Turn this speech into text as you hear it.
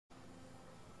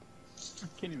I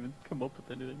can't even come up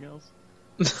with anything else.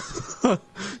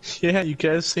 Yeah, you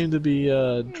guys seem to be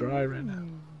dry right now.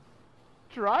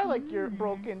 Dry like your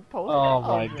broken toaster Oh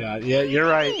my oven. god. Yeah, you're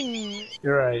right.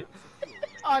 You're right.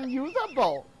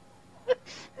 Unusable.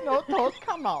 No toast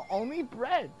come out, only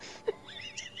bread.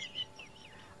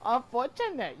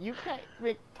 Unfortunate, you can't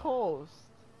make toast.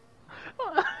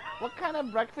 What kind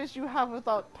of breakfast you have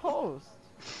without toast?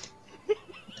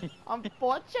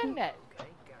 Unfortunate.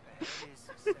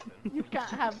 You can't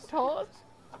have toast?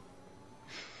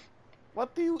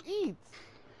 What do you eat?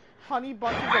 Honey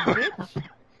bunches of bitch?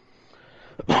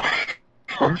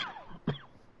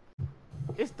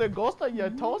 It's the ghost of your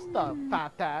toaster,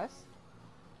 fat ass.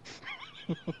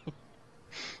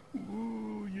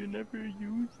 Ooh, you never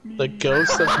use me. The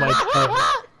ghost of my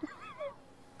toast.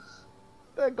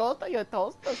 The ghost of your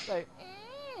toaster say,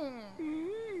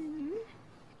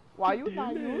 why you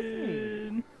not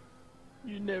use me?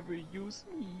 You never use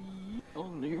me.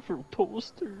 Only for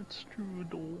toaster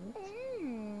strudel.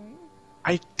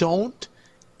 I don't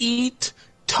eat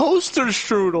toaster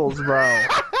strudels, bro.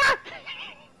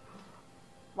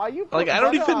 Why you put Like, I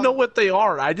don't even on... know what they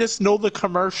are. I just know the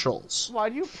commercials. Why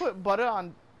do you put butter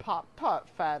on Pop-Tart,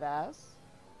 fat ass?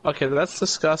 Okay, that's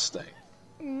disgusting.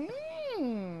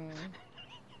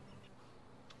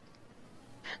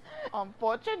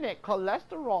 Unfortunate,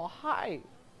 cholesterol high.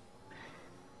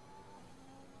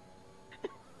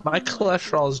 My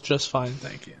cholesterol is just fine,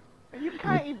 thank you. You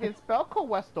can't even spell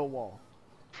cholesterol.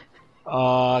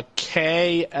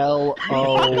 K-L-O-S-T-R-E-L.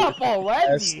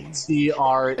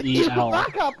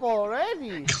 Back up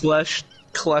already.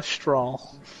 Cholesterol.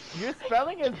 Your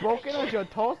spelling is broken as your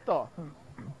toaster.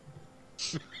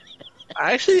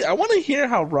 Actually, I want to hear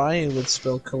how Ryan would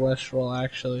spell cholesterol,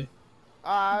 actually.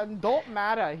 Don't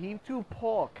matter. He too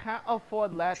poor. Can't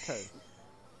afford letters.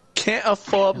 Can't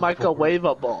afford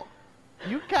microwavable.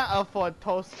 You can't afford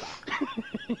toaster.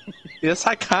 Yes,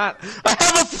 I can't. I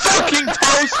have a fucking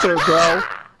toaster, bro!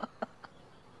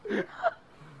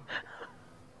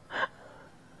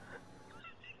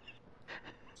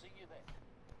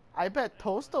 I bet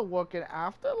toaster work in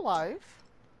afterlife.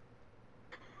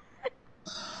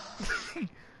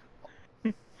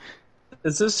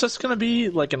 Is this just gonna be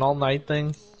like an all-night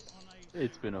thing?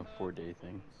 It's been a 4-day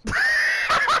thing.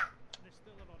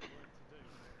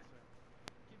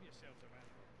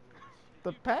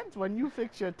 Depends when you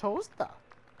fix your toaster.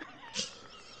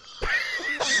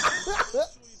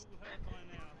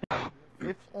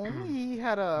 If only he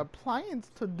had an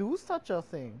appliance to do such a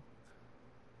thing.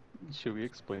 Should we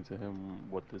explain to him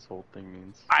what this whole thing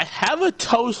means? I have a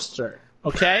toaster,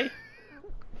 okay?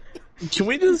 Can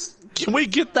we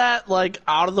get that, like,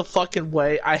 out of the fucking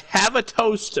way? I have a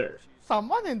toaster.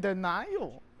 Someone in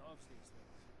denial.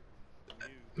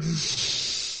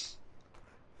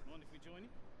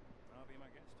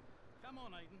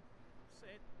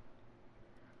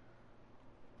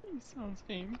 He sounds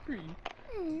angry.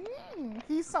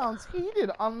 He sounds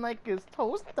heated, unlike his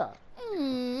toaster.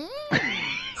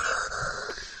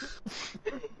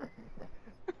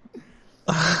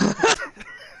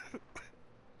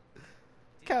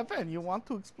 Kevin, you want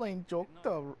to explain joke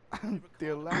to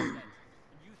Dylan?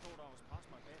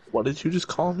 What did you just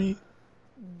call me?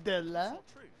 Dylan?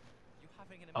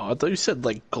 Oh, I thought you said,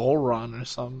 like, Goron or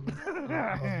something.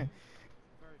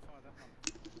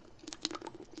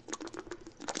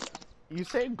 You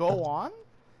say go on?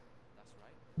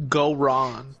 Go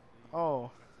Ron. Oh.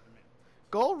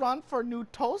 Go run for new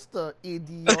toaster,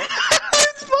 idiot. I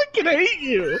fucking hate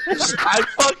you.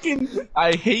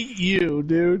 I hate you,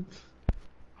 dude.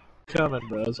 Coming,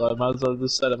 bro, so I might as well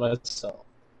just set it myself.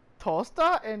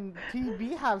 Toaster and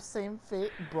TV have same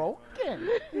fate, broken.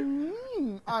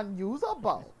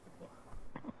 Unusable.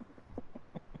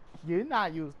 You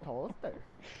not use toaster.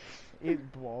 It's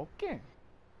broken.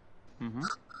 I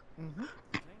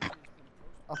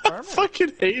Affirmative.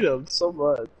 fucking hate him so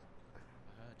much.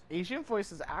 Asian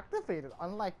voice is activated,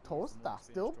 unlike toaster,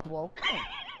 still broken.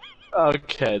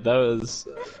 Okay, that was...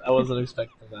 I wasn't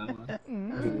expecting that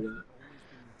one.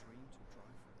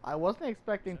 I wasn't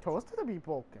expecting toaster to be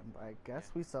broken, but I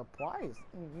guess we surprised.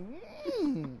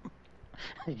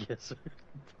 I guess we're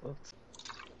close.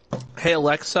 Hey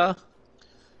Alexa,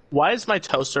 why is my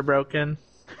toaster broken?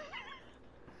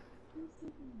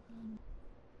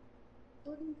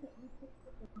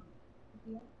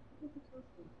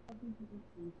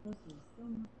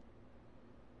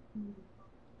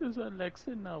 Does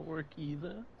Alexa not work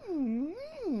either?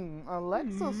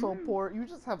 Alexa support, you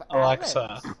just have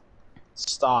Alexa, Alex.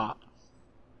 stop.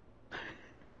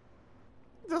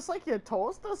 Just like your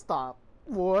toaster stopped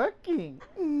working.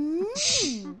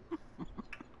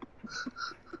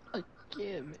 I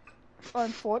can't.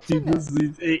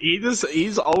 Unfortunate.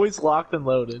 He's always locked and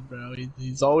loaded, bro.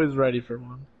 He's always ready for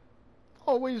one.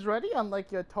 Always ready,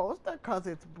 unlike your toaster, cause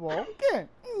it's broken.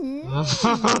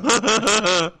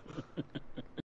 Mm.